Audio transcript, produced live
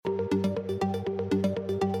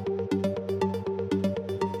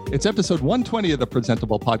It's episode 120 of the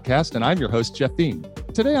Presentable Podcast, and I'm your host, Jeff Bean.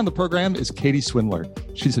 Today on the program is Katie Swindler.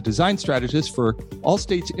 She's a design strategist for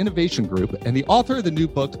Allstate's Innovation Group and the author of the new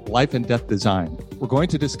book, Life and Death Design. We're going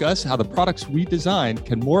to discuss how the products we design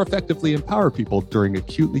can more effectively empower people during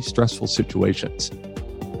acutely stressful situations.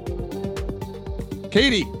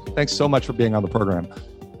 Katie, thanks so much for being on the program.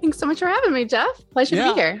 Thanks so much for having me, Jeff. Pleasure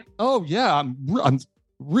to be here. Oh, yeah. I'm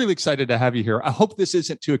really excited to have you here. I hope this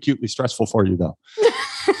isn't too acutely stressful for you, though.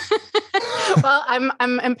 Well,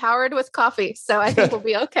 I'm empowered with coffee, so I think we'll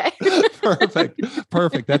be okay.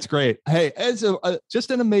 Perfect. That's great. Hey, as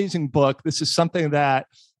just an amazing book. This is something that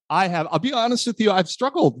I'll be honest with you, I've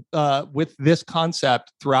struggled with this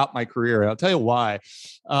concept throughout my career. I'll tell you why.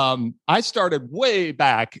 I started way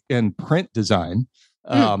back in print design.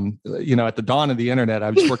 At the dawn of the internet, I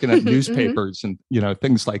was working at newspapers and,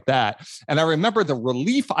 things like that. And I remember the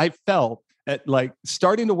relief I felt at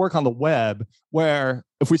starting to work on the web, where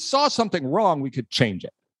if we saw something wrong, we could change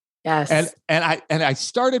it. Yes. And I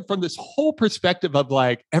started from this whole perspective of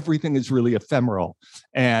everything is really ephemeral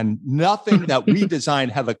and nothing that we design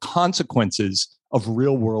have the consequences of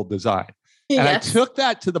real world design. And I took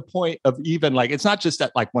that to the point of even it's not just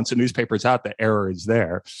that once a newspaper's out, the error is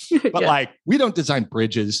there, but we don't design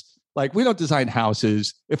bridges. We don't design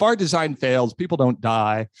houses. If our design fails, people don't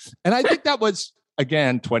die. And I think that was,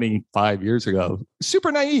 again, 25 years ago,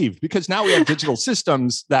 super naive, because now we have digital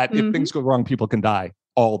systems that if things go wrong, people can die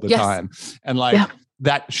all the time. And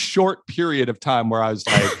that short period of time where I was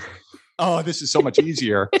like, oh, this is so much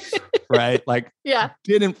easier, right?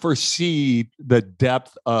 Didn't foresee the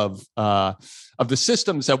depth of the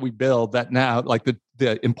systems that we build that now,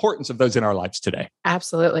 the importance of those in our lives today.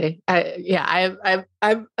 Absolutely. I've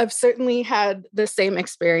certainly had the same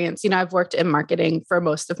experience. I've worked in marketing for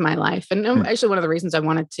most of my life. And actually one of the reasons I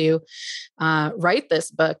wanted to write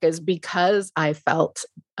this book is because I felt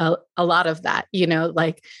a lot of that,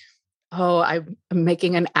 I'm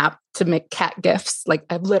making an app to make cat GIFs.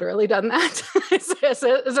 I've literally done that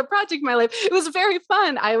as a project in my life. It was very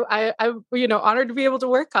fun. I'm honored to be able to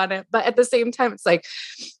work on it. But at the same time, it's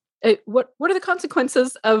what are the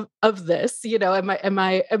consequences of this? Am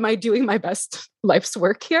I doing my best life's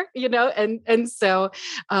work here? And so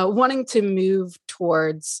wanting to move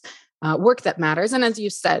towards work that matters. And as you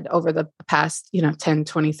said, over the past, 10,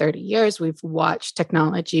 20, 30 years, we've watched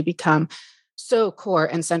technology become so core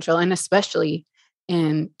and central, and especially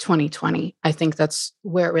in 2020, I think that's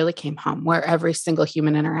where it really came home, where every single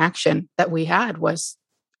human interaction that we had was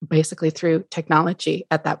basically through technology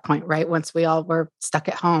at that point, right? Once we all were stuck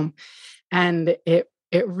at home. And it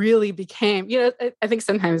really became, I think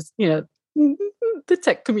sometimes, the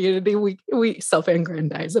tech community, we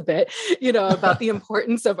self-aggrandize a bit, about the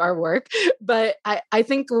importance of our work. But I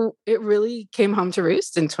think it really came home to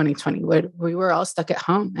roost in 2020, where we were all stuck at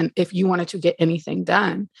home. And if you wanted to get anything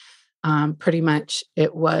done, pretty much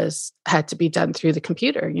it had to be done through the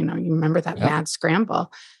computer. You remember that mad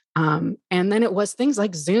scramble. And then it was things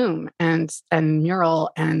like Zoom and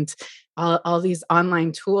Mural and all these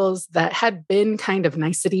online tools that had been kind of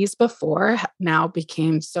niceties before now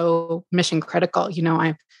became so mission critical.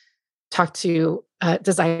 I've talked to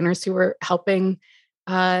designers who were helping,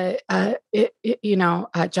 John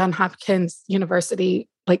Hopkins University,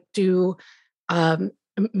 do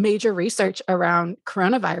major research around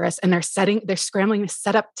coronavirus, and they're scrambling to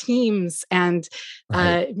set up teams and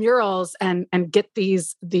murals and get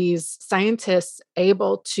these scientists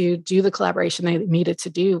able to do the collaboration they needed to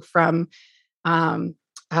do from from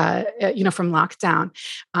lockdown,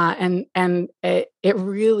 and it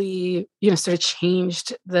really sort of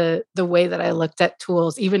changed the way that I looked at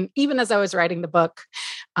tools, even as I was writing the book.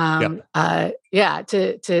 To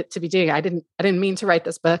be doing it. I didn't mean to write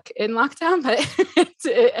this book in lockdown, but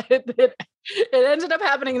it ended up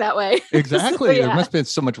happening that way. Exactly. There must have been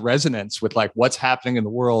so much resonance with what's happening in the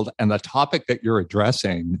world and the topic that you're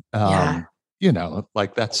addressing.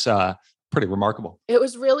 That's pretty remarkable. It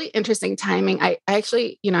was really interesting timing. I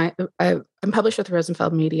actually, I'm published with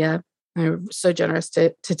Rosenfeld Media. I'm so generous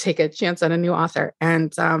to take a chance on a new author.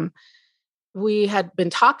 And we had been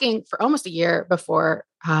talking for almost a year before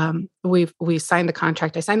we signed the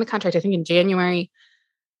contract. I signed the contract, I think, in January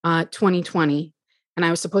 2020. And I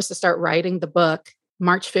was supposed to start writing the book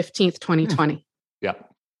March 15th, 2020. Yeah.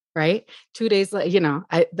 Right. 2 days later,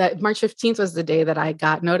 that March 15th was the day that I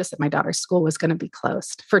got notice that my daughter's school was going to be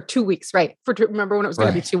closed for 2 weeks. Right. Remember when it was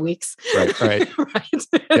going to be 2 weeks. Right. Right.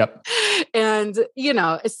 Yep. And,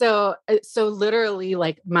 so literally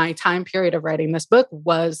my time period of writing this book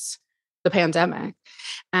was the pandemic.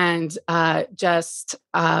 And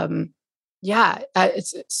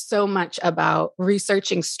It's so much about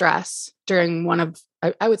researching stress during one of,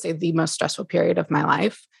 I would say, the most stressful period of my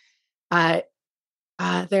life. Uh,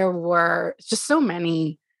 there were just so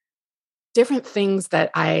many different things that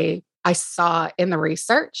I saw in the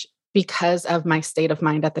research because of my state of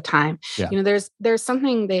mind at the time. Yeah. There's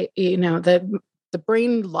something that, the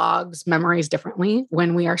brain logs memories differently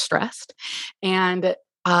when we are stressed. And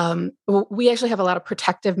we actually have a lot of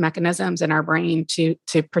protective mechanisms in our brain to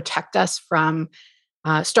protect us from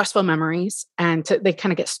stressful memories, and they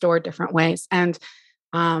kind of get stored different ways. And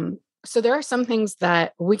so there are some things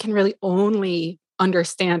that we can really only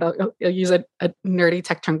understand. I'll use a nerdy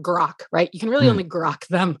tech term, grok, right? You can really only grok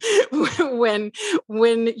them when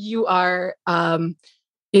you are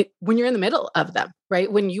when you're in the middle of them, right?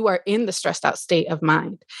 When you are in the stressed out state of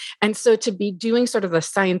mind. And so to be doing sort of the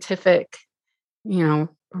scientific,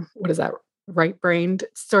 what is that? Right-brained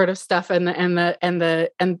sort of stuff, but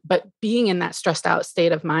being in that stressed out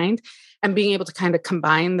state of mind and being able to kind of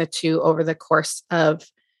combine the two over the course of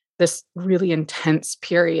this really intense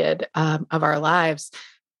period of our lives,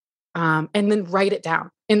 and then write it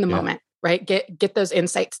down in the moment, right? Get those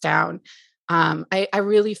insights down. I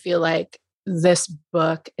really feel like this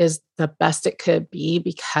book is the best it could be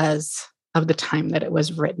because of the time that it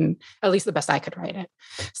was written, at least the best I could write it.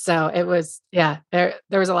 So it was, there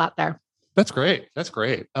was a lot there. That's great.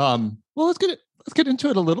 Well, let's get into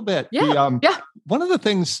it a little bit. Yeah. One of the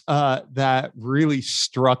things that really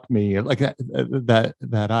struck me, like that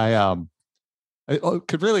I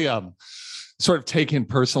could really sort of take in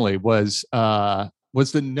personally, was the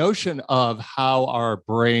notion of how our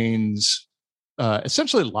brains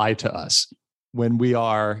essentially lie to us when we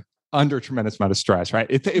are under a tremendous amount of stress, right?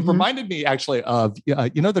 It reminded me actually of,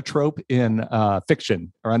 the trope in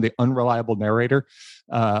fiction around the unreliable narrator,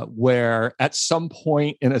 where at some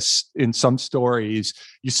point in some stories,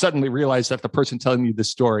 you suddenly realize that the person telling you the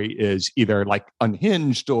story is either like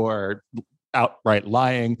unhinged or outright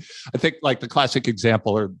lying. I think like the classic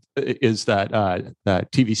example is that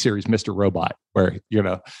TV series Mr. Robot, where you're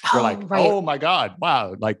like, right. Oh my God,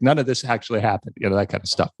 wow, like none of this actually happened, that kind of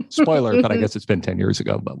stuff. Spoiler, but I guess it's been 10 years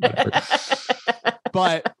ago, but whatever.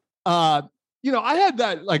 But I had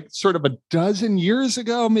that like sort of a dozen years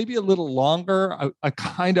ago, maybe a little longer. I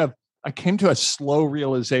came to a slow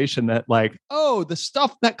realization that like, oh, the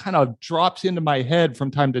stuff that kind of drops into my head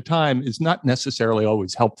from time to time is not necessarily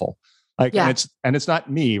always helpful. Like, and it's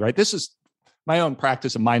not me, right? This is my own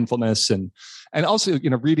practice of mindfulness, and also,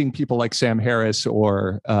 reading people like Sam Harris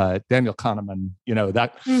or Daniel Kahneman,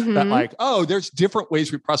 that like, oh, there's different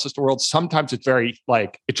ways we process the world. Sometimes it's very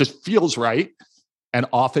like, it just feels right, and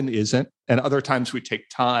often isn't. And other times we take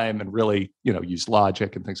time and really, use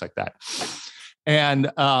logic and things like that.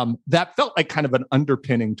 And that felt like kind of an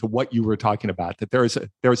underpinning to what you were talking about, that there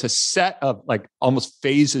was a set of like almost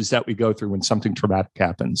phases that we go through when something traumatic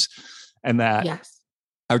happens. And that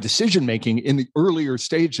our decision-making in the earlier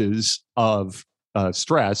stages of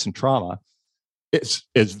stress and trauma is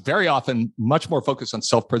very often much more focused on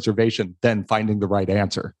self-preservation than finding the right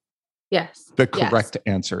answer. Yes. The correct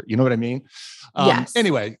answer. You know what I mean? Yes.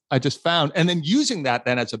 Anyway, I just found, and then using that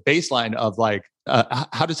then as a baseline of like,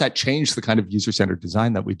 how does that change the kind of user-centered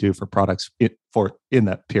design that we do for products in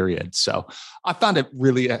that period? So I found it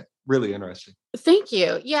really, really interesting. Thank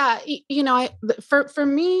you. Yeah. For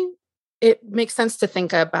me, it makes sense to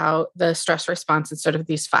think about the stress response in sort of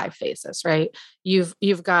these 5 phases, right? You've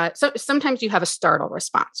got, so sometimes you have a startle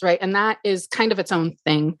response, right? And that is kind of its own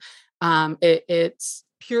thing. It's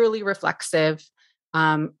purely reflexive.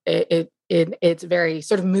 It's very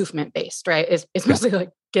sort of movement based, right? It's mostly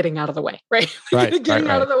like getting out of the way, right? Getting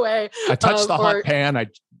out of the way. I touch the hot pan, I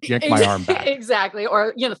yank my arm back. Exactly.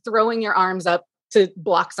 Or, throwing your arms up to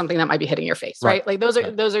block something that might be hitting your face, right? Like those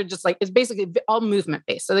are just like, it's basically all movement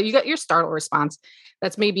based. So that you got your startle response.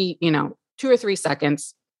 That's maybe, 2 or 3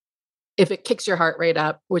 seconds. If it kicks your heart rate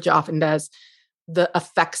up, which it often does, the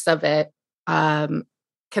effects of it can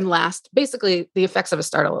last. Basically, the effects of a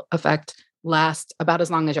startle effect last about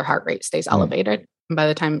as long as your heart rate stays elevated. And by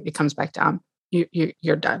the time it comes back down,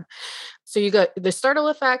 you're done. So you got the startle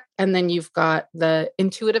effect, and then you've got the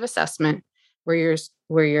intuitive assessment, where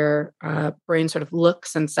your brain sort of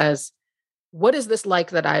looks and says, what is this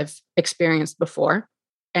like that I've experienced before?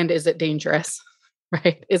 And is it dangerous?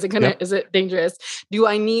 Right? Is it dangerous? Do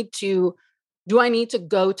I need to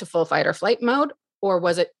go to full fight or flight mode? Or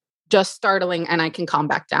was it just startling and I can calm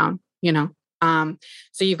back down? So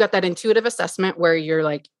you've got that intuitive assessment where you're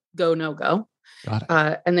like, go, no go. Got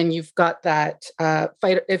it. And then you've got that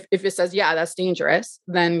fight. If it says, yeah, that's dangerous,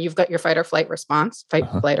 then you've got your fight or flight response, fight,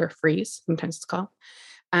 flight, or freeze, sometimes it's called.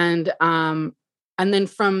 And And then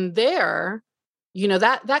from there,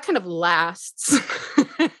 that kind of lasts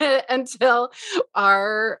until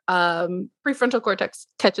our prefrontal cortex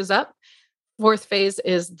catches up. Fourth phase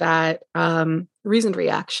is that reasoned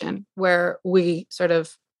reaction, where we sort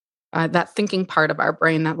of, that thinking part of our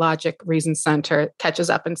brain, that logic reason center, catches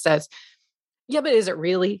up and says, yeah, but is it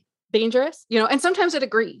really dangerous? And sometimes it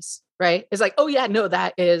agrees, right? It's like, oh yeah, no,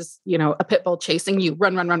 that is, a pit bull chasing you,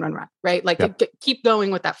 run, right? Like keep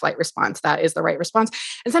going with that flight response. That is the right response.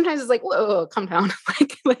 And sometimes it's like, whoa, calm down.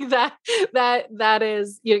 like that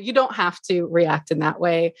is, you don't have to react in that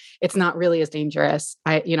way. It's not really as dangerous.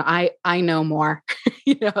 I know more,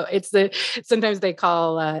 sometimes they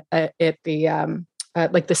call it the,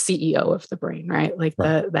 like the CEO of the brain, right? Like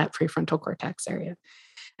that prefrontal cortex area.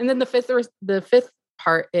 And then the fifth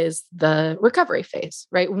part is the recovery phase,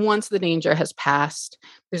 right? Once the danger has passed,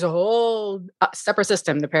 there's a whole separate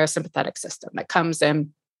system, the parasympathetic system, that comes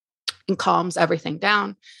in and calms everything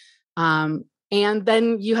down. And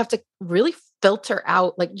then you have to really filter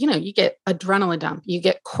out, you get adrenaline dump, you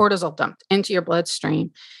get cortisol dumped into your bloodstream,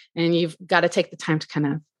 and you've got to take the time to kind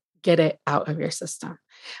of get it out of your system.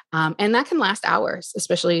 And that can last hours,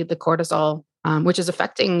 especially the cortisol, which is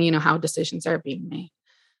affecting, how decisions are being made.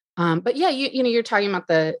 But yeah, you're talking about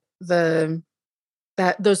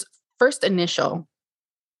those first initial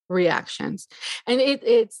reactions, and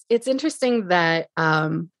it's interesting that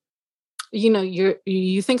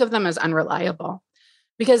you think of them as unreliable,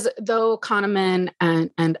 because though Kahneman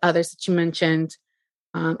and others that you mentioned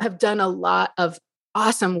have done a lot of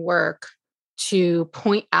awesome work to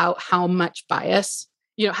point out how much bias,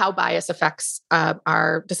 how bias affects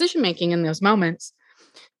our decision making in those moments,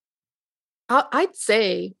 I'd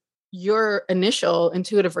say your initial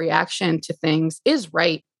intuitive reaction to things is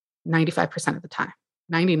right 95% of the time,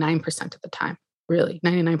 99% of the time, really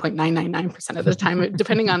 99.999% of the time,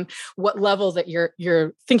 depending on what level that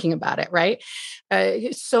you're thinking about it, right?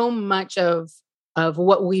 So much of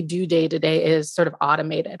what we do day to day is sort of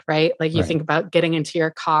automated, right? Like you think about getting into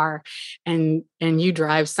your car and you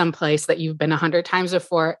drive someplace that you've been 100 times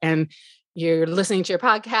before, and you're listening to your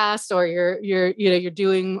podcast, or you're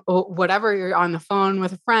doing whatever, you're on the phone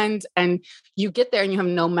with a friend, and you get there and you have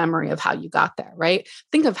no memory of how you got there, right?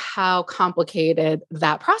 Think of how complicated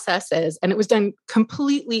that process is. And it was done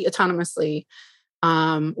completely autonomously.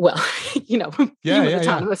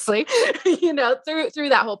 Autonomously, through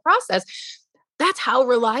that whole process. That's how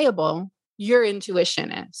reliable your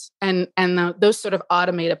intuition is. And those sort of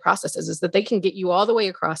automated processes is that they can get you all the way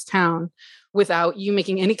across town without you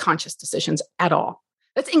making any conscious decisions at all.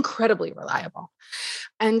 That's incredibly reliable.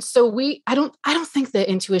 And so I don't think that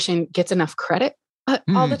intuition gets enough credit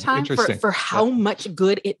all the time for how much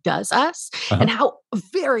good it does us and how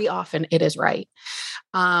very often it is right.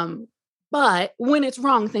 But when it's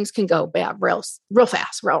wrong, things can go bad real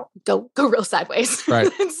fast, go real sideways.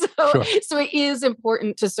 Right. So it is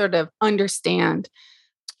important to sort of understand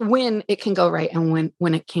when it can go right and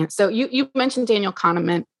when it can't. So you mentioned Daniel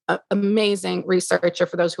Kahneman, amazing researcher.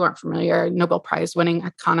 For those who aren't familiar, Nobel Prize winning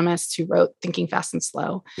economist who wrote Thinking Fast and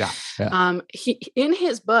Slow. He, in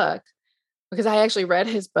his book, because I actually read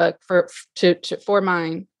his book for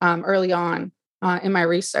mine early on in my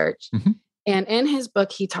research. Mm-hmm. And in his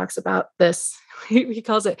book, he talks about this, he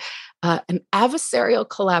calls it an adversarial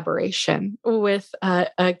collaboration with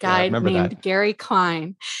a guy named Gary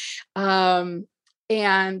Klein. And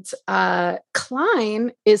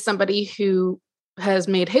Klein is somebody who has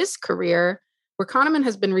made his career, where Kahneman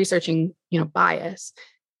has been researching, bias.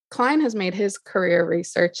 Klein has made his career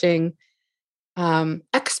researching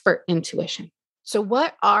expert intuition. So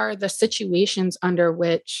what are the situations under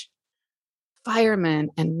which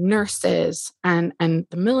firemen and nurses and the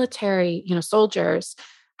military, soldiers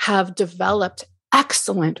have developed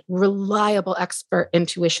excellent, reliable expert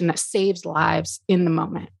intuition that saves lives in the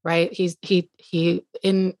moment, right? He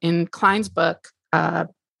in Klein's book,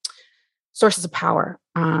 Sources of Power,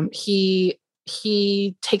 he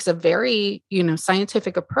takes a very,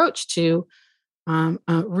 scientific approach to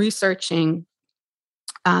researching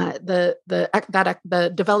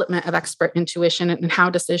the development of expert intuition and how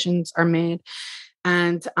decisions are made.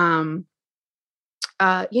 And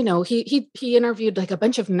he interviewed like a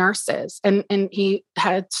bunch of nurses, and he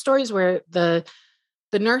had stories where the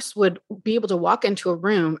nurse would be able to walk into a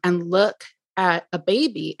room and look at a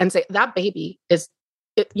baby and say, that baby is,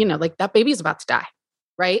 that baby is about to die,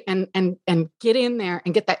 right? And get in there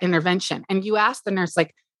and get that intervention. And you ask the nurse,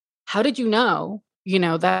 like, how did you know,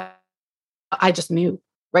 that? I just knew.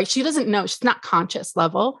 Right? She doesn't know. She's not conscious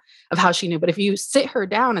level of how she knew. But if you sit her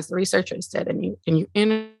down, as the researchers did, and you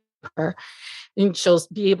interview her, and she'll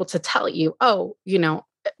be able to tell you, oh,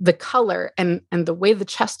 the color and the way the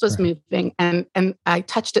chest was moving, and I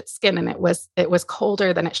touched its skin, and it was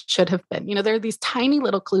colder than it should have been. There are these tiny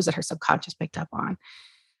little clues that her subconscious picked up on,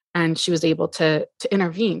 and she was able to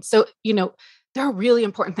intervene. So, there are really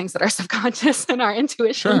important things that our subconscious and our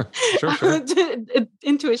intuition,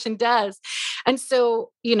 intuition does. And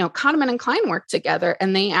so, Kahneman and Klein worked together,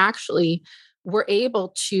 and they actually were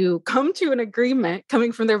able to come to an agreement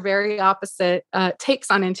coming from their very opposite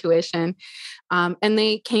takes on intuition. And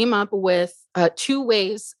they came up with 2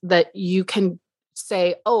 ways that you can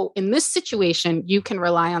say, oh, in this situation, you can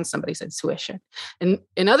rely on somebody's intuition. And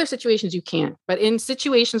in other situations, you can't. But in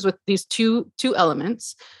situations with these two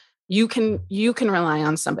elements, you can rely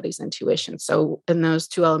on somebody's intuition. So, and those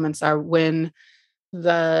 2 elements are when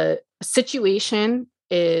the situation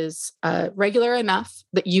is regular enough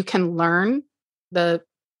that you can learn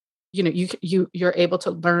you're able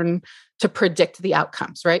to learn to predict the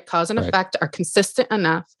outcomes, right? Cause and effect are consistent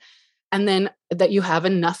enough. And then that you have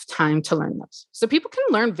enough time to learn those. So people can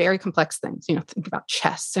learn very complex things, think about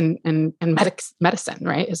chess and medicine,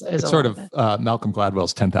 right? Is it's sort of Malcolm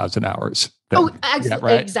Gladwell's 10,000 hours.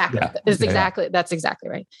 Exactly. Yeah. That's exactly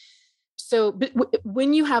right. So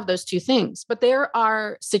when you have those 2 things, but there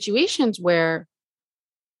are situations where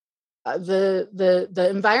the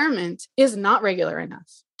environment is not regular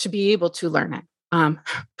enough to be able to learn it.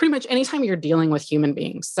 Pretty much anytime you're dealing with human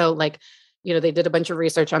beings. So they did a bunch of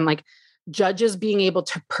research on judges being able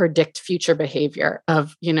to predict future behavior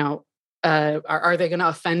of, are they going to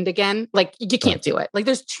offend again? You can't do it.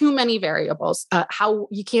 There's too many variables. How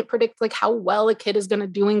you can't predict how well a kid is going to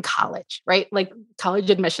do in college, right? College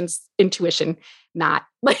admissions, intuition, not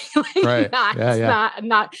not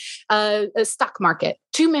a stock market.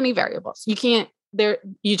 Too many variables. You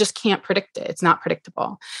just can't predict it. It's not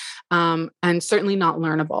predictable, and certainly not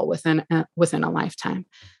learnable within a lifetime.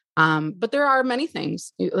 But there are many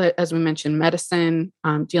things, as we mentioned, medicine,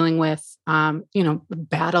 dealing with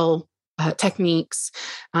battle techniques,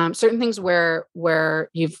 certain things where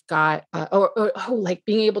you've got,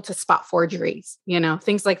 being able to spot forgeries,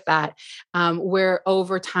 things like that, where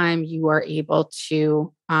over time you are able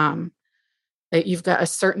to, you've got a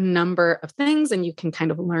certain number of things and you can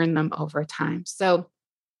kind of learn them over time. So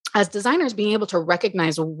as designers, being able to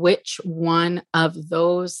recognize which one of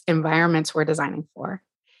those environments we're designing for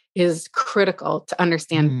is critical to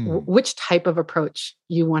understand which type of approach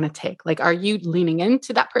you want to take. Are you leaning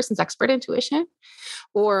into that person's expert intuition,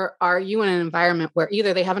 or are you in an environment where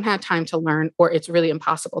either they haven't had time to learn, or it's really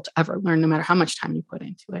impossible to ever learn, no matter how much time you put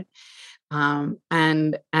into it?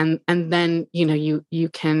 And then you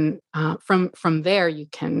can from there you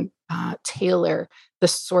can tailor the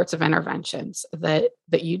sorts of interventions that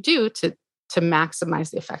you do to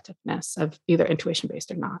maximize the effectiveness of either intuition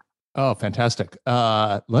based or not. Oh, fantastic.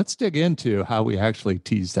 Let's dig into how we actually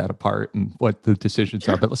tease that apart and what the decisions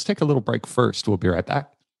are. But let's take a little break first. We'll be right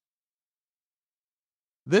back.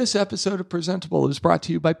 This episode of Presentable is brought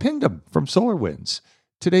to you by Pingdom from SolarWinds.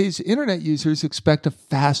 Today's internet users expect a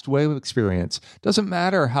fast wave experience. Doesn't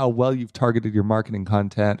matter how well you've targeted your marketing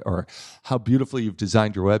content or how beautifully you've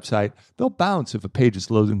designed your website, they'll bounce if a page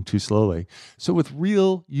is loading too slowly. So with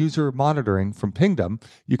real user monitoring from Pingdom,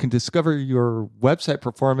 you can discover your website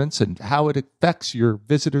performance and how it affects your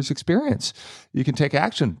visitors' experience. You can take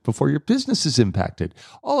action before your business is impacted.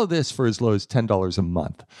 All of this for as low as $10 a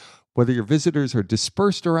month. Whether your visitors are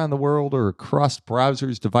dispersed around the world or across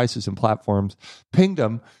browsers, devices, and platforms,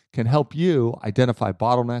 Pingdom can help you identify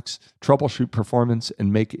bottlenecks, troubleshoot performance,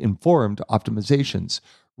 and make informed optimizations.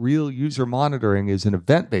 Real user monitoring is an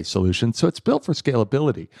event-based solution, so it's built for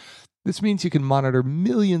scalability. This means you can monitor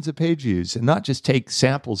millions of page views and not just take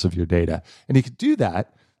samples of your data. And you can do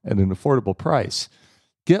that at an affordable price.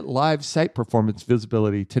 Get live site performance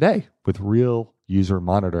visibility today with real user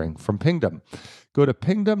monitoring from Pingdom. Go to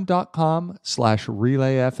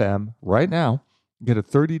pingdom.com/relayfm right now. Get a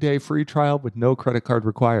 30-day free trial with no credit card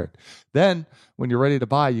required. Then, when you're ready to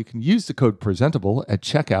buy, you can use the code PRESENTABLE at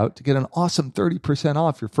checkout to get an awesome 30%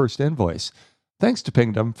 off your first invoice. Thanks to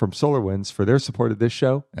Pingdom from SolarWinds for their support of this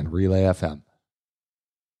show and Relay FM.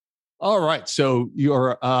 All right. So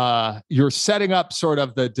you're setting up sort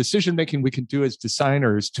of the decision making we can do as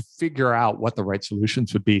designers to figure out what the right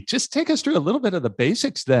solutions would be. Just take us through a little bit of the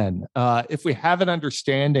basics then. If we have an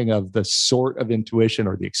understanding of the sort of intuition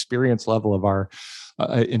or the experience level of our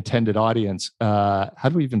intended audience, how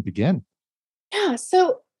do we even begin? Yeah.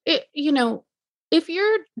 So, if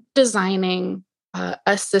you're designing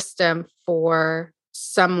a system for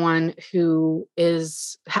someone who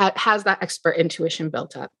has that expert intuition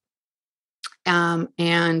built up,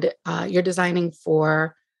 and you're designing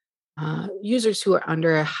for users who are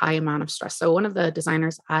under a high amount of stress. So one of the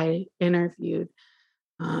designers I interviewed,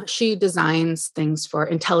 she designs things for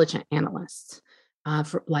intelligent analysts,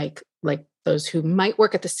 for like those who might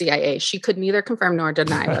work at the CIA. She could neither confirm nor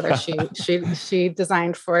deny whether she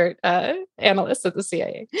designed for analysts at the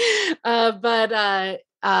CIA.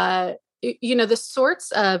 The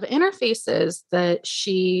sorts of interfaces that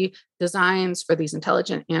she designs for these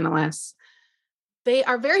intelligent analysts, they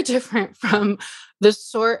are very different from the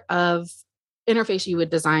sort of interface you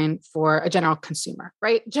would design for a general consumer,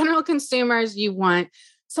 right? General consumers, you want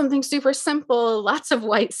something super simple, lots of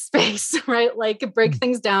white space, right? Like break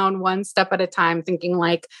things down one step at a time, thinking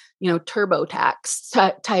like,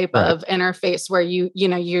 TurboTax type Right. of interface where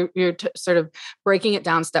you're sort of breaking it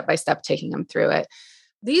down step by step, taking them through it.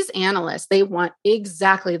 These analysts, they want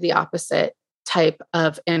exactly the opposite type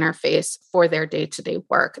of interface for their day-to-day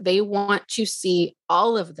work. They want to see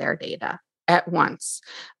all of their data at once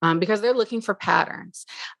because they're looking for patterns.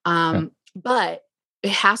 But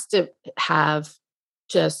it has to have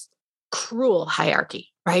just cruel hierarchy,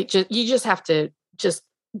 right? You just have to just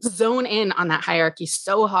zone in on that hierarchy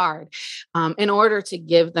so hard in order to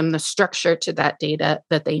give them the structure to that data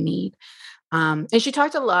that they need. And she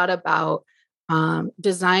talked a lot about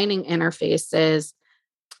designing interfaces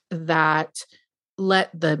that let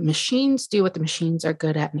the machines do what the machines are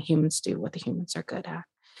good at and humans do what the humans are good at.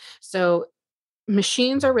 So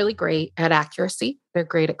machines are really great at accuracy. They're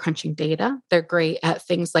great at crunching data. They're great at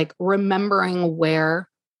things like remembering where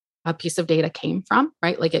a piece of data came from,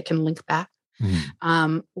 right? Like it can link back.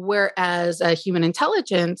 Whereas a human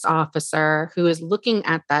intelligence officer who is looking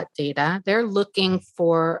at that data, they're looking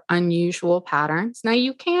for unusual patterns. Now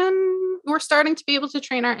we're starting to be able to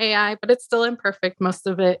train our AI, but it's still imperfect. Most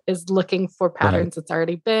of it is looking for patterns that's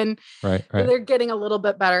already been. Right. They're getting a little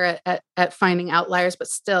bit better at finding outliers, but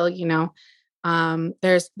still,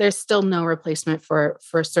 there's still no replacement for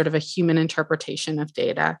sort of a human interpretation of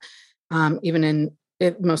data, even in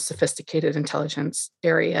most sophisticated intelligence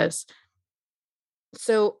areas.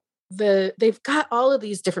 So they've got all of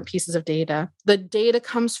these different pieces of data. The data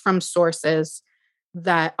comes from sources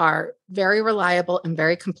that are very reliable and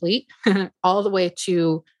very complete, all the way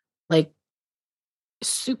to like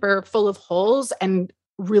super full of holes. And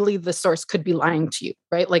really the source could be lying to you,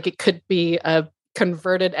 right? Like it could be a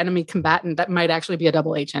converted enemy combatant that might actually be a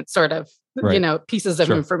double agent sort of, pieces of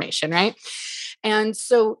information, right? And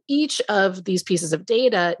so each of these pieces of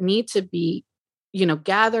data need to be,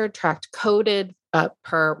 gathered, tracked, coded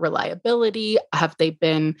per reliability. Have they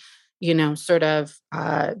been, sort of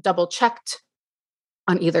double checked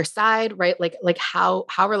on either side, right? Like how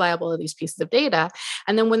reliable are these pieces of data?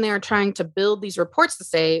 And then when they're trying to build these reports to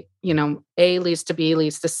say, A leads to B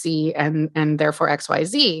leads to C and therefore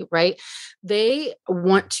XYZ, right? They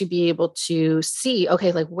want to be able to see,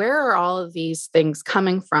 okay, like where are all of these things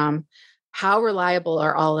coming from? How reliable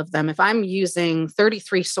are all of them? If I'm using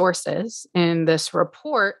 33 sources in this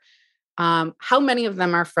report, how many of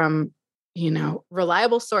them are from,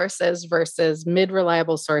 reliable sources versus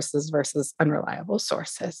mid-reliable sources versus unreliable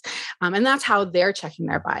sources? And that's how they're checking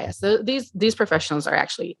their bias. So these professionals are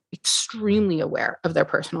actually extremely aware of their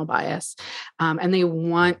personal bias, and they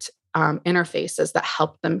want interfaces that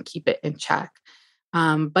help them keep it in check.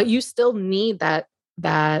 But you still need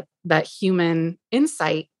that human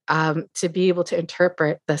insight to be able to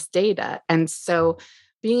interpret this data. And so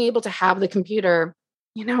being able to have the computer,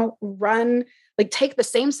 run, like take the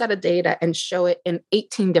same set of data and show it in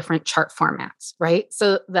 18 different chart formats, right?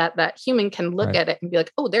 So that human can look at it and be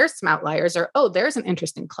like, oh, there's some outliers, or, oh, there's an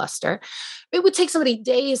interesting cluster. It would take somebody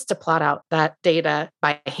days to plot out that data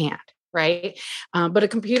by hand, right? But a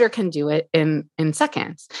computer can do it in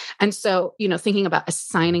seconds. And so, thinking about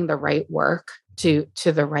assigning the right work to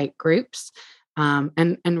the right groups,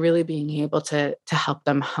 and really being able to help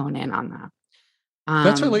them hone in on that.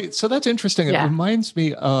 That's interesting. It reminds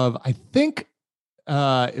me of, I think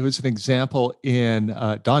it was an example in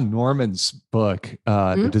Don Norman's book,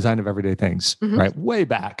 The Design of Everyday Things, right? Way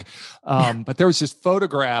back. But there was this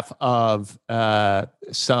photograph of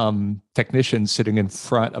some technicians sitting in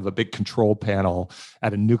front of a big control panel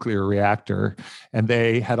at a nuclear reactor. And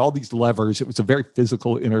they had all these levers. It was a very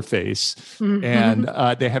physical interface. And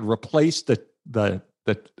they had replaced the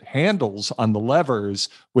handles on the levers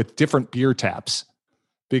with different beer taps,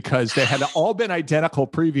 because they had all been identical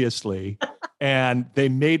previously and they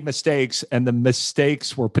made mistakes, and the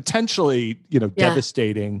mistakes were potentially,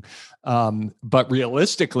 devastating, but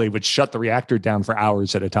realistically would shut the reactor down for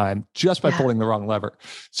hours at a time just by pulling the wrong lever.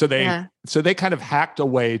 So they kind of hacked a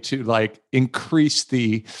way to like increase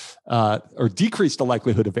or decrease the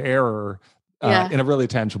likelihood of error in a really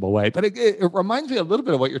tangible way. But it reminds me a little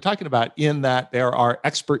bit of what you're talking about in that there are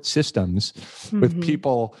expert systems with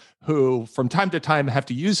people who from time to time have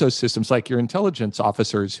to use those systems, like your intelligence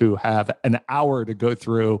officers who have an hour to go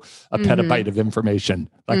through a petabyte of information.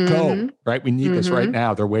 Like, go, right? We need this right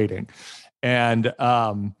now. They're waiting. And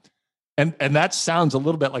that sounds a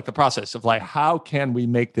little bit like the process of like, how can we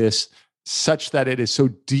make this such that it is so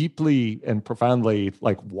deeply and profoundly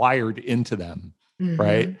like wired into them,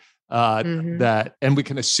 right? That, and we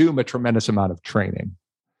can assume a tremendous amount of training.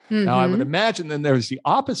 Now, I would imagine then there's the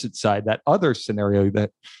opposite side, that other scenario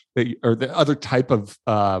that or the other type of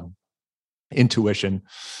intuition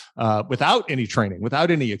without any training,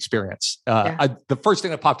 without any experience. The first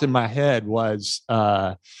thing that popped in my head was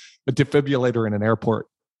a defibrillator in an airport.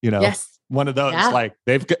 One of those, like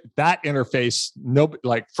they've got that interface. No,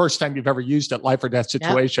 like first time you've ever used it, life or death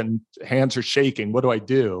situation, hands are shaking. What do I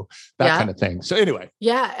do? That kind of thing. So anyway.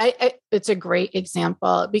 It's a great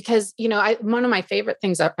example because, one of my favorite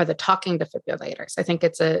things are the talking defibrillators. I think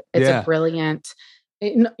it's a brilliant,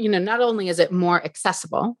 not only is it more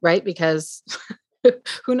accessible, right? Because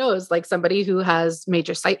who knows, like somebody who has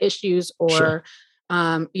major sight issues or,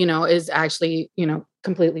 is actually,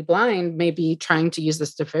 completely blind, maybe trying to use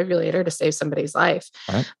this defibrillator to save somebody's life.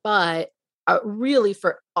 Right. But really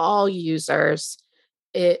for all users,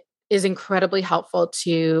 it is incredibly helpful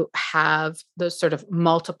to have those sort of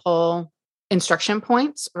multiple instruction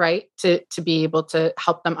points, right? To be able to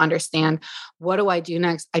help them understand, what do I do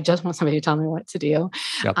next? I just want somebody to tell me what to do.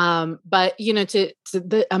 Yep. But, to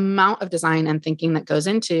the amount of design and thinking that goes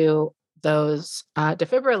into those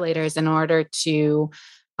defibrillators in order to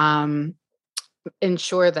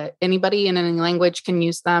ensure that anybody in any language can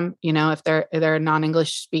use them. If they're a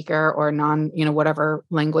non-English speaker or whatever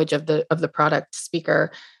language of the product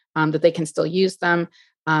speaker, that they can still use them.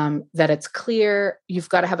 That it's clear. You've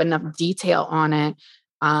got to have enough detail on it.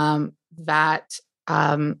 That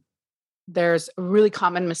there's really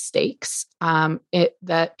common mistakes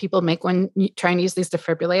that people make when trying to use these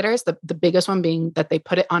defibrillators. The biggest one being that they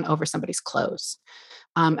put it on over somebody's clothes,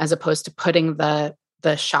 as opposed to putting the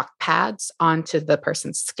shock pads onto the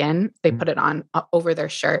person's skin. They put it on over their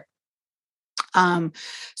shirt.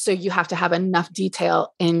 So you have to have enough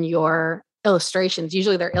detail in your illustrations.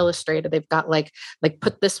 Usually they're illustrated. They've got like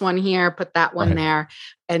put this one here, put that one there,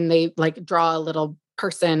 and they like draw a little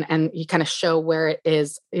person and you kind of show where it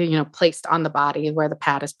is, placed on the body, where the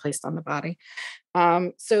pad is placed on the body.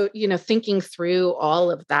 So, thinking through all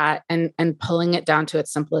of that and pulling it down to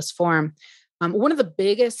its simplest form. One of the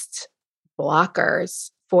biggest blockers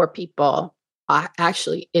for people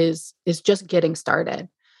actually is just getting started.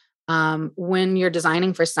 When you're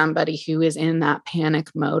designing for somebody who is in that panic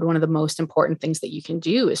mode, one of the most important things that you can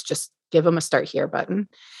do is just give them a start here button,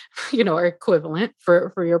 or equivalent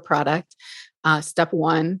for your product. Step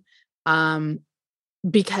one,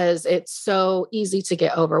 because it's so easy to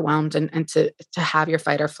get overwhelmed and to have your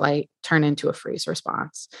fight or flight turn into a freeze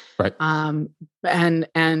response. Right.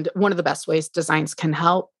 And one of the best ways designs can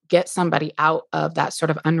help get somebody out of that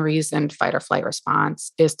sort of unreasoned fight or flight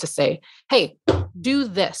response is to say, hey, do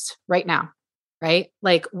this right now. Right.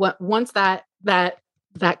 Like once that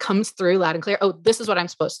comes through loud and clear, oh, this is what I'm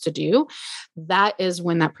supposed to do. That is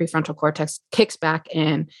when that prefrontal cortex kicks back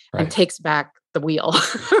in and takes back the wheel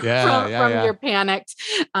from your panicked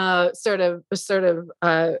sort of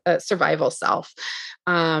survival self.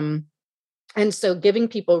 And so giving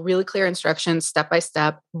people really clear instructions, step by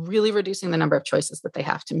step, really reducing the number of choices that they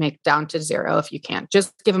have to make down to zero if you can.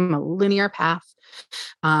 Just give them a linear path.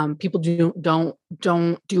 People don't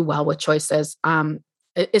do well with choices,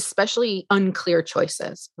 especially unclear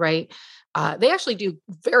choices, right? They actually do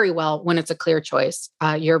very well when it's a clear choice.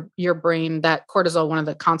 Your brain, that cortisol, one of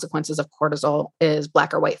the consequences of cortisol is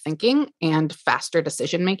black or white thinking and faster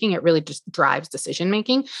decision making. It really just drives decision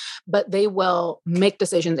making, but they will make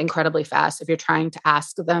decisions incredibly fast. If you're trying to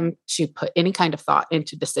ask them to put any kind of thought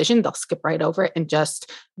into decision, they'll skip right over it and just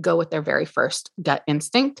go with their very first gut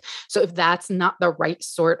instinct. So if that's not the right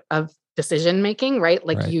sort of decision making, right?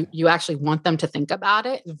 Like you actually want them to think about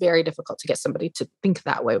it. It's very difficult to get somebody to think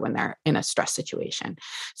that way when they're in a stress situation.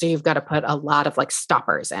 So you've got to put a lot of like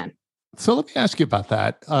stoppers in. So let me ask you about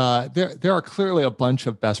that. There are clearly a bunch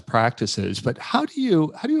of best practices, but how do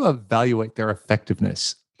you evaluate their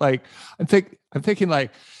effectiveness? Like I'm thinking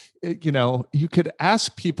like, you could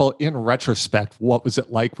ask people in retrospect, what was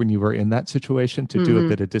it like when you were in that situation, to do a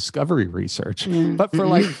bit of discovery research. But for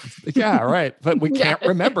right. But we can't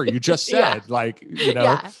remember. You just said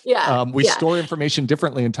we store information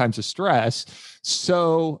differently in times of stress.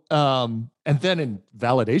 So, and then in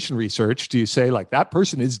validation research, do you say like that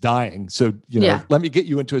person is dying? So, let me get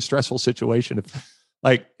you into a stressful situation.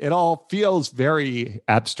 It all feels very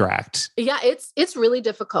abstract. Yeah, it's really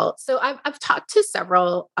difficult. So I've talked to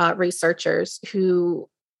several researchers who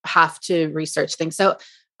have to research things. So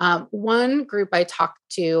one group I talked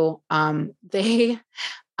to, they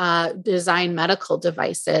design medical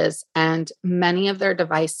devices, and many of their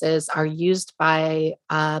devices are used by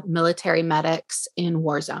military medics in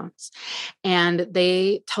war zones. And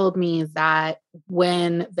they told me that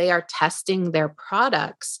when they are testing their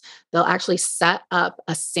products, they'll actually set up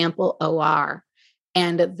a sample OR,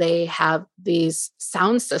 and they have these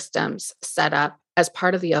sound systems set up as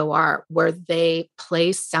part of the OR where they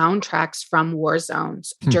play soundtracks from war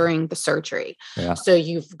zones during the surgery. Yeah. So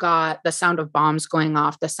you've got the sound of bombs going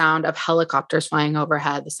off, the sound of helicopters flying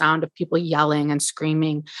overhead, the sound of people yelling and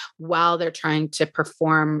screaming while they're trying to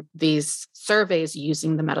perform these surveys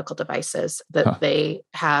using the medical devices that they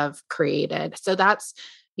have created. So that's,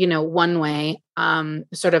 one way,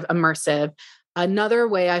 sort of immersive. Another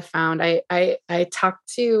way I found, I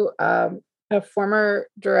talked to a former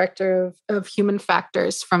director of human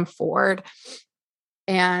factors from Ford.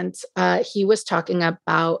 And he was talking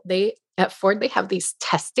about at Ford, they have these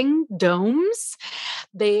testing domes.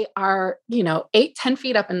 They are, 8-10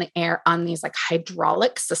 feet up in the air on these like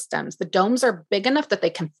hydraulic systems. The domes are big enough that they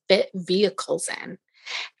can fit vehicles in.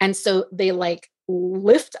 And so they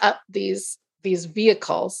lift up these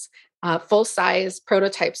vehicles, full-size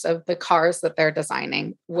prototypes of the cars that they're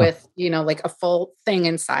designing with, a full thing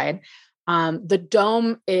inside. The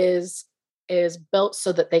dome is built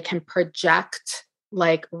so that they can project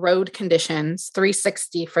road conditions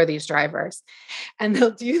 360 for these drivers. And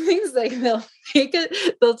they'll do things like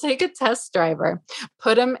they'll take a test driver,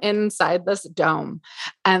 put them inside this dome,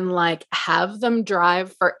 and have them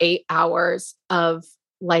drive for 8 hours of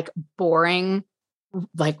boring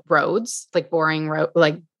roads, boring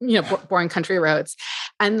country roads.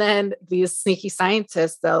 And then these sneaky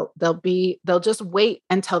scientists, they'll just wait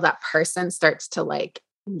until that person starts to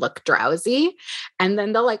look drowsy, and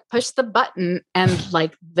then they'll push the button, and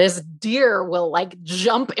this deer will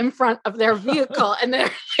jump in front of their vehicle, and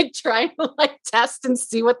they're trying to test and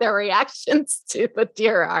see what their reactions to the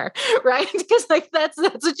deer are, right? Because that's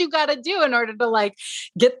what you got to do in order to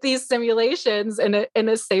get these simulations in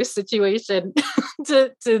a safe situation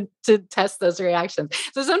to test those reactions.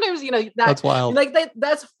 So sometimes that's wild.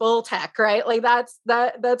 That's full tech, right? That's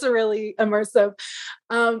a really immersive.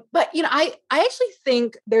 But I actually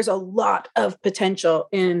think there's a lot of potential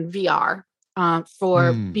in VR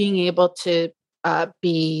for being able to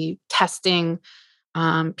be testing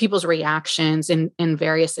people's reactions in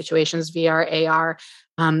various situations, VR, AR.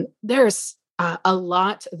 There's a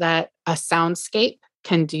lot that a soundscape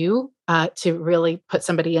can do to really put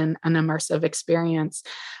somebody in an immersive experience.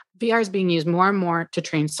 VR is being used more and more to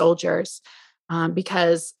train soldiers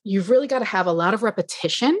because you've really got to have a lot of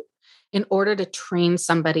repetition in order to train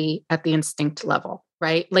somebody at the instinct level,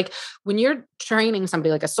 right? When you're training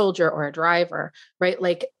somebody like a soldier or a driver, right?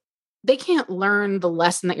 They can't learn the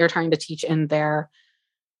lesson that you're trying to teach in their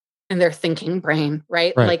thinking brain,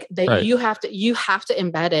 right? Right. You have to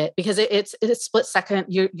embed it, because it's a split second.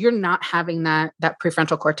 You're not having that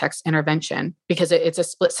prefrontal cortex intervention, because it's a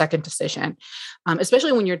split second decision,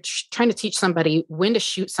 especially when you're trying to teach somebody when to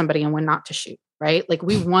shoot somebody and when not to shoot. Right?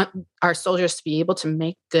 We want our soldiers to be able to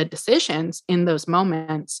make good decisions in those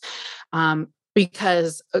moments.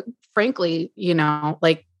 Because frankly,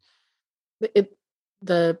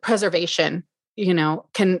 the preservation,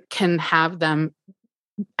 can have them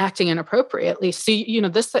acting inappropriately. So,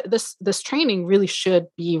 this training really should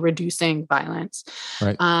be reducing violence.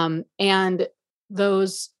 Right. And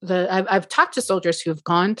I've talked to soldiers who have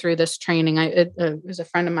gone through this training. There's a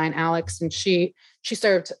friend of mine, Alex, and she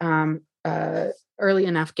served early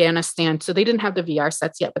in Afghanistan. So they didn't have the VR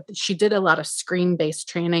sets yet, but she did a lot of screen-based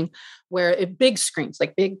training where big screens,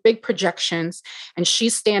 big projections, and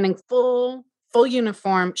she's standing full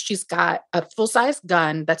uniform. She's got a full-size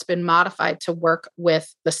gun that's been modified to work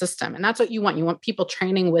with the system. And that's what you want. You want people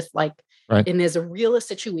training with right. in as real a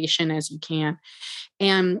situation as you can.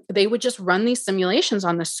 And they would just run these simulations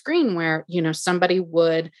on the screen where, somebody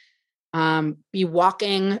would be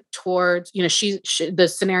walking towards,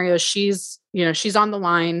 the scenario, she's on the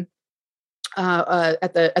line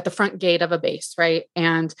at the front gate of a base, right?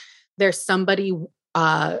 And there's somebody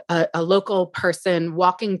a local person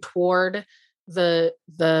walking toward the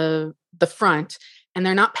front, and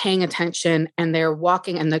they're not paying attention, and they're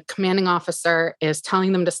walking, and the commanding officer is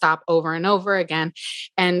telling them to stop over and over again.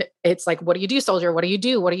 And it's like, what do you do, soldier? What do you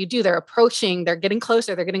do? What do you do? They're approaching, they're getting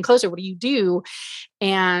closer, they're getting closer. What do you do?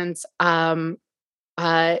 And,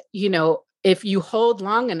 if you hold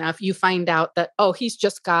long enough, you find out that, oh, he's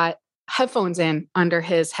just got headphones in under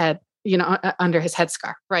his head, under his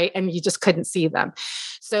headscarf, right? And you just couldn't see them.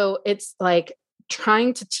 So it's like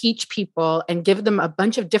trying to teach people and give them a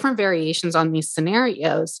bunch of different variations on these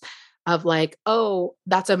scenarios of like, oh,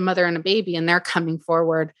 that's a mother and a baby and they're coming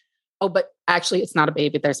forward. Oh, but actually it's not a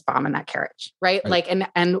baby. There's a bomb in that carriage, right? Like,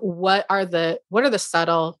 and what are the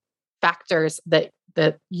subtle factors that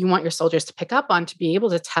you want your soldiers to pick up on to be able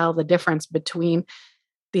to tell the difference between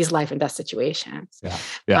these life and death situations?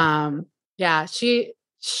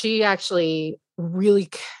 She actually really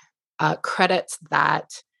credits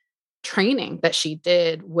that training that she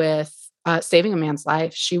did with saving a man's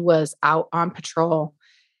life. She was out on patrol,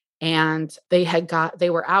 and they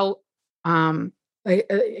were out, on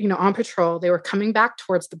patrol. They were coming back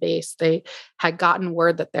towards the base. They had gotten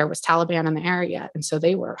word that there was Taliban in the area, and so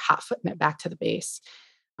they were hot-footing it back to the base,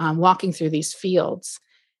 walking through these fields.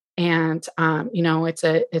 And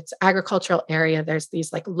it's agricultural area. There's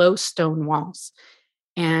these like low stone walls,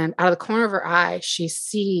 and out of the corner of her eye, she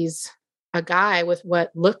sees a guy with what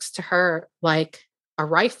looks to her like a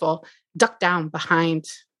rifle ducked down behind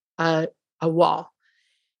a wall.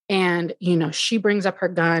 And, she brings up her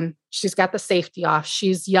gun. She's got the safety off.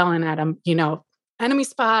 She's yelling at him, enemy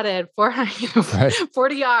spotted,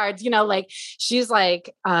 40 yards, she's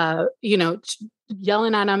like,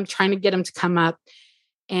 yelling at him, trying to get him to come up.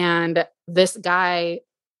 And this guy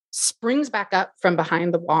springs back up from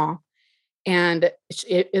behind the wall. And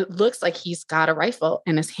it looks like he's got a rifle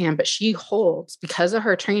in his hand, but she holds, because of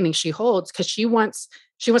her training, she holds because she wants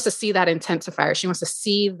to see that intensifier. She wants to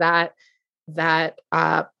see that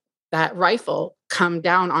rifle come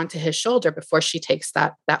down onto his shoulder before she takes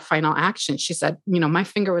that final action. She said, my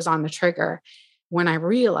finger was on the trigger when I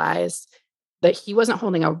realized that he wasn't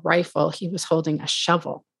holding a rifle. He was holding a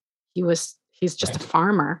shovel. He's just a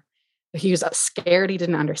farmer. He was scared. He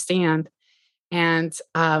didn't understand. And,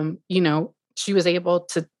 she was able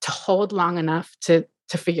to hold long enough to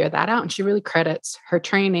figure that out. And she really credits her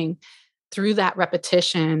training through that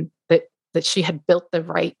repetition that she had built the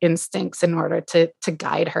right instincts in order to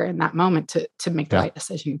guide her in that moment to make the right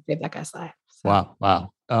decision and save that guy's life. So.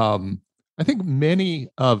 Wow. I think many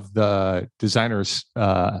of the designers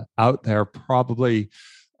out there probably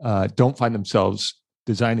don't find themselves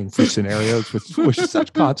designing for scenarios with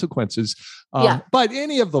such consequences. But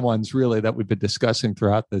any of the ones really that we've been discussing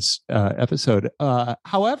throughout this episode.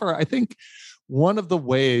 However, I think one of the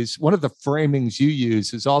framings you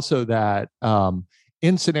use is also that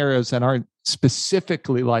in scenarios that aren't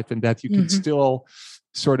specifically life and death, you can still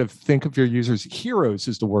sort of think of your users. Heroes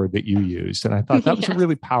is the word that you used. And I thought that was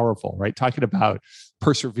really powerful, right? Talking about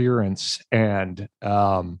perseverance and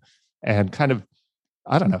kind of,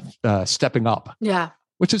 I don't know, stepping up. Yeah.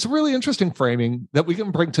 Which is a really interesting framing that we can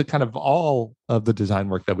bring to kind of all of the design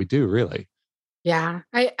work that we do, really. Yeah.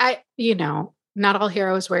 I not all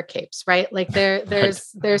heroes wear capes, right? Like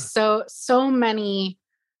there's so many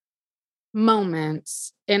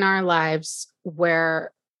moments in our lives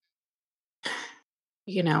where,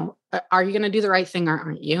 are you going to do the right thing or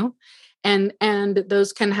aren't you? And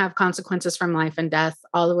those can have consequences from life and death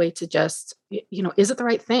all the way to just, is it the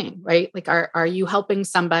right thing, right? Like, are you helping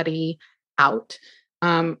somebody out?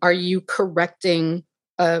 Are you correcting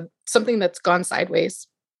something that's gone sideways?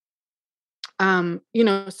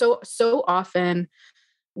 So often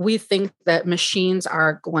we think that machines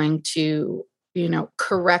are going to,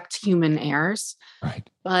 correct human errors, right?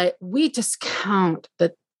 But we discount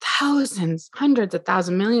the thousands, hundreds of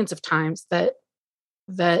thousands, millions of times that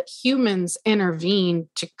humans intervene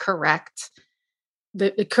to correct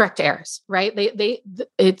the correct errors, right?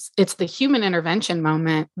 It's the human intervention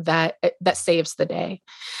moment that saves the day.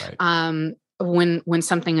 Right. When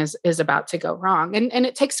something is about to go wrong, and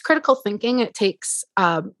it takes critical thinking. It takes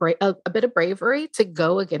a bit of bravery to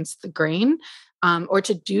go against the grain, or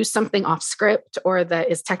to do something off script, or that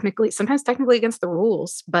is sometimes technically against the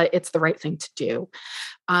rules, but it's the right thing to do.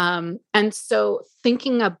 And so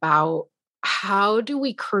thinking about how do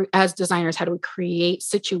we, as designers, how do we create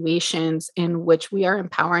situations in which we are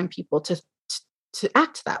empowering people to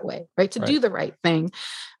act that way, right? To do the right thing.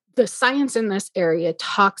 The science in this area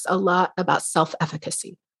talks a lot about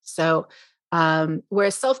self-efficacy. So,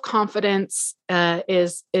 whereas self-confidence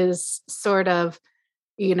is sort of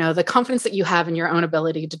the confidence that you have in your own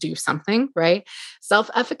ability to do something, right?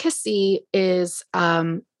 Self-efficacy is,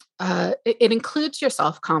 it includes your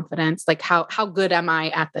self-confidence, like how good am I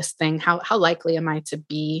at this thing? How likely am I to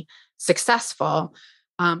be successful?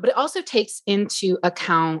 But it also takes into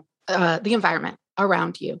account the environment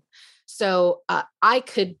around you. So I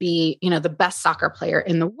could be, the best soccer player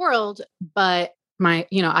in the world, but my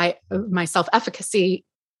self-efficacy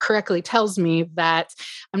correctly tells me that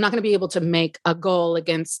I'm not going to be able to make a goal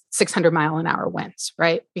against 600-mile-an-hour winds,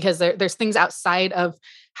 right? Because there's things outside of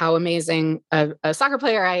how amazing a soccer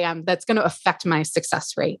player I am that's going to affect my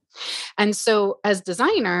success rate. And so as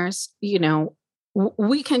designers,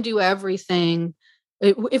 we can do everything.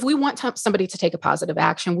 If we want somebody to take a positive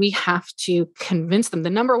action, we have to convince them. The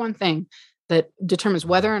number one thing that determines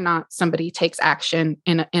whether or not somebody takes action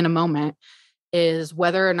in a moment is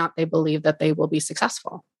whether or not they believe that they will be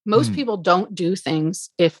successful. Most people don't do things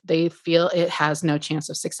if they feel it has no chance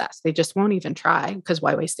of success. They just won't even try, because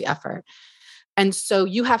why waste the effort? And so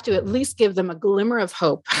you have to at least give them a glimmer of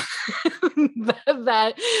hope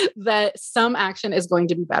that some action is going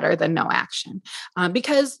to be better than no action.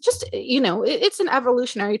 Because just, it's an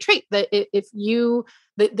evolutionary trait that if you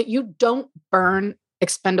don't burn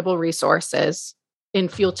expendable resources in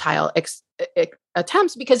futile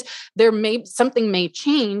attempts, because something may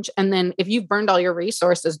change. And then if you've burned all your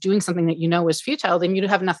resources doing something that is futile, then you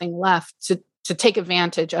have nothing left to take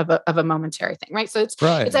advantage of a momentary thing, right? So it's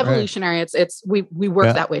evolutionary. Right. It's we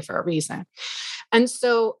work that way for a reason. And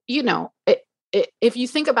so, if you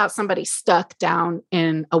think about somebody stuck down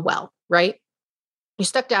in a well, right? You're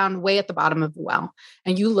stuck down way at the bottom of the well,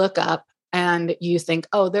 and you look up and you think,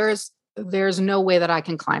 oh, there's no way that I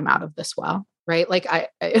can climb out of this well, right? Like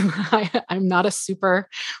I'm not a super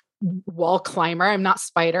wall climber. I'm not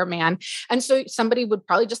Spider-Man. And so somebody would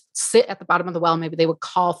probably just sit at the bottom of the well. Maybe they would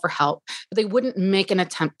call for help, but they wouldn't make an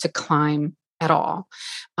attempt to climb at all,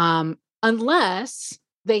 unless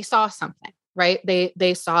they saw something, right?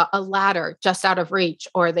 They saw a ladder just out of reach,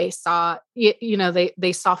 or they saw,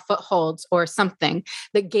 they saw footholds or something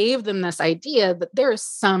that gave them this idea that there is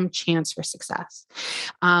some chance for success.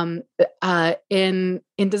 In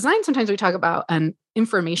design, sometimes we talk about an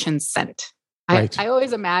information scent. Right. I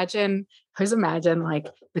always imagine like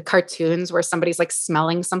the cartoons where somebody's like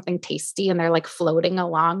smelling something tasty and they're like floating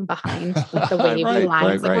along behind like the wavy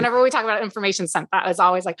lines. Like whenever we talk about information scent, that is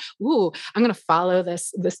always like, ooh, I'm going to follow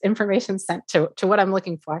this information scent to what I'm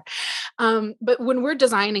looking for. But when we're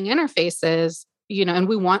designing interfaces, and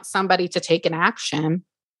we want somebody to take an action,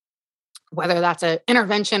 whether that's an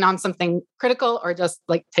intervention on something critical or just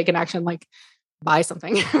like take an action, like buy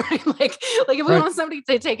something, right? Like if we want somebody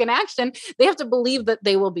to take an action, they have to believe that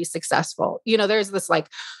they will be successful. There's this like,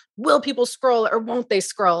 will people scroll or won't they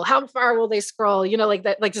scroll? How far will they scroll? Like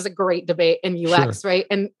that, like just a great debate in UX, right?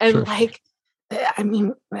 And like, I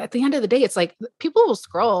mean, at the end of the day, it's like people will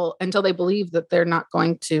scroll until they believe that they're not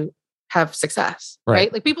going to have success,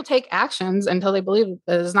 right? Like people take actions until they believe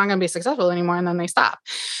that it's not going to be successful anymore, and then they stop.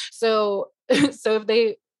 So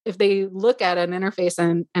if they look at an interface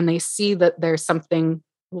and they see that there's something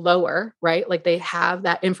lower, right? Like they have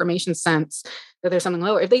that information sense that there's something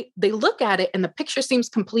lower. If they look at it and the picture seems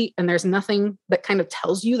complete and there's nothing that kind of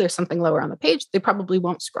tells you there's something lower on the page, they probably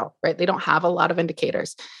won't scroll, right? They don't have a lot of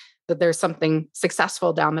indicators that there's something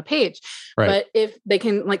successful down the page. Right. But if they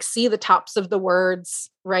can like see the tops of the words,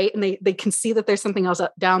 right? And they can see that there's something else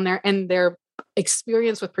down there, and their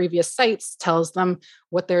experience with previous sites tells them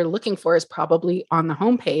what they're looking for is probably on the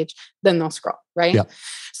homepage, then they'll scroll, right? Yeah.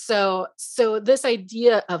 So this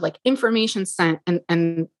idea of like information scent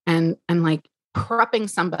and like prepping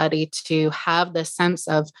somebody to have this sense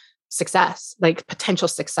of success, like potential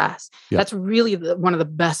success. Yeah. That's really one of the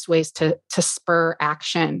best ways to spur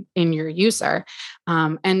action in your user.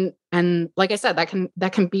 And like I said,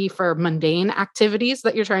 that can be for mundane activities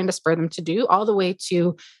that you're trying to spur them to do, all the way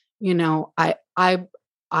to,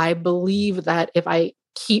 I believe that if I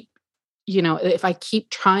keep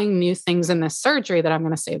trying new things in this surgery, that I'm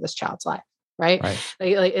going to save this child's life. Right.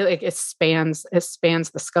 Like it spans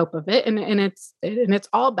the scope of it. And it's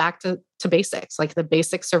all back to basics, like the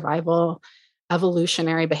basic survival,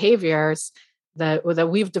 evolutionary behaviors that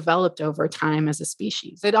we've developed over time as a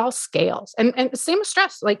species. It all scales. And same with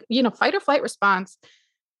stress, like, fight or flight response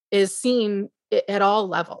is seen at all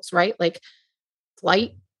levels, right? Like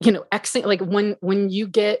flight, like when you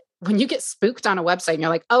get when you get spooked on a website and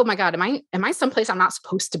you're like, oh my God, am I someplace I'm not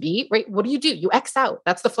supposed to be? Right? What do? You X out.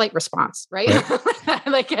 That's the flight response, right?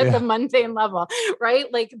 Like at the mundane level, right?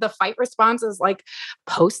 Like the fight response is like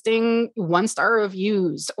posting 1-star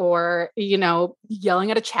reviews or,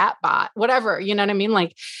 yelling at a chat bot, whatever, you know what I mean?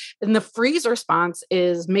 Like, and the freeze response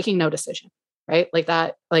is making no decision, right? Like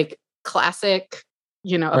that, like classic,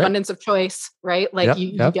 abundance of choice, right? Like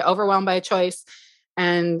you get overwhelmed by a choice.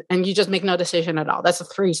 And you just make no decision at all. That's a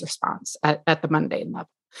freeze response at the mundane level,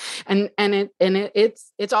 and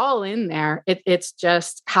it's all in there. It's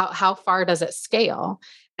just how far does it scale,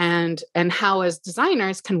 and how as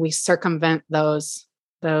designers can we circumvent those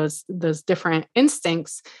different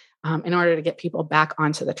instincts in order to get people back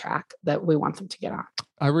onto the track that we want them to get on.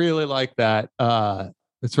 I really like that. The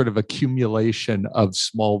sort of accumulation of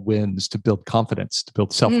small wins to build confidence, to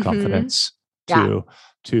build self-confidence, to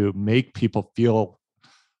make people feel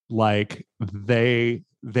like they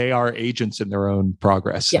are agents in their own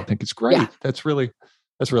progress. I think it's great. Yeah. That's really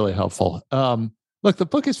helpful. Look, the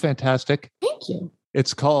book is fantastic. Thank you.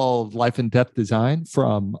 It's called Life and Death Design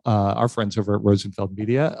from our friends over at Rosenfeld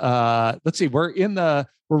Media. Let's see, we're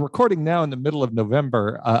recording now in the middle of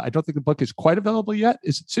November. I don't think the book is quite available yet.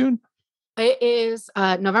 Is it soon? It is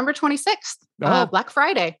November 26th, Black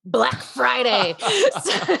Friday. So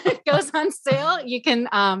it goes on sale. You can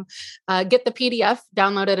get the PDF,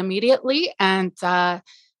 download it immediately, and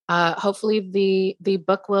hopefully the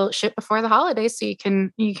book will ship before the holidays, so you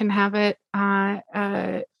can have it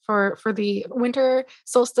for the winter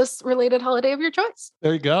solstice related holiday of your choice.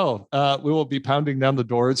 There you go. We will be pounding down the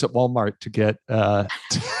doors at Walmart to get on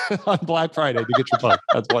Black Friday to get your book.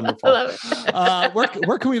 That's wonderful. I love it.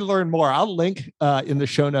 Where can we learn more? I'll link in the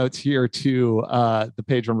show notes here to the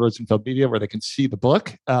page on Rosenfeld Media where they can see the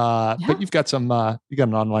book. But you've got an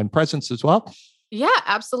online presence as well. Yeah,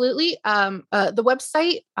 absolutely. The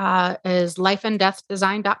website is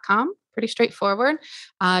lifeanddeathdesign.com. Pretty straightforward.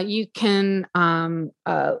 You can learn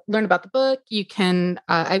about the book. You can,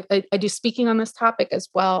 I do speaking on this topic as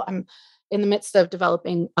well. I'm in the midst of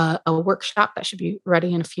developing a workshop that should be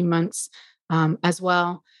ready in a few months as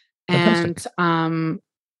well. Fantastic. And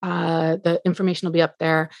the information will be up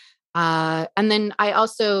there. And then I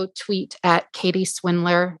also tweet at Katie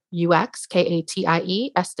Swindler UX,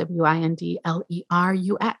 KATIE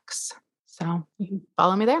SWINDLER UX. So you can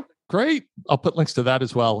follow me there. Great. I'll put links to that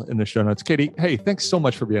as well in the show notes. Katie, hey, thanks so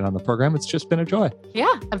much for being on the program. It's just been a joy.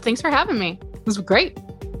 Yeah. Thanks for having me. It was great.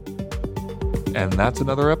 And that's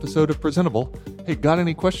another episode of Presentable. Hey, got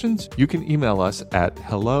any questions? You can email us at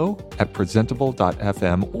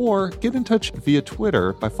hello@presentable.fm or get in touch via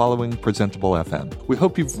Twitter by following Presentable FM. We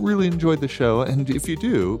hope you've really enjoyed the show. And if you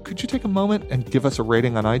do, could you take a moment and give us a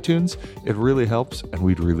rating on iTunes? It really helps and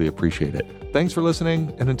we'd really appreciate it. Thanks for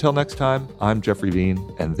listening. And until next time, I'm Jeffrey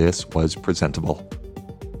Veen, and this was Presentable.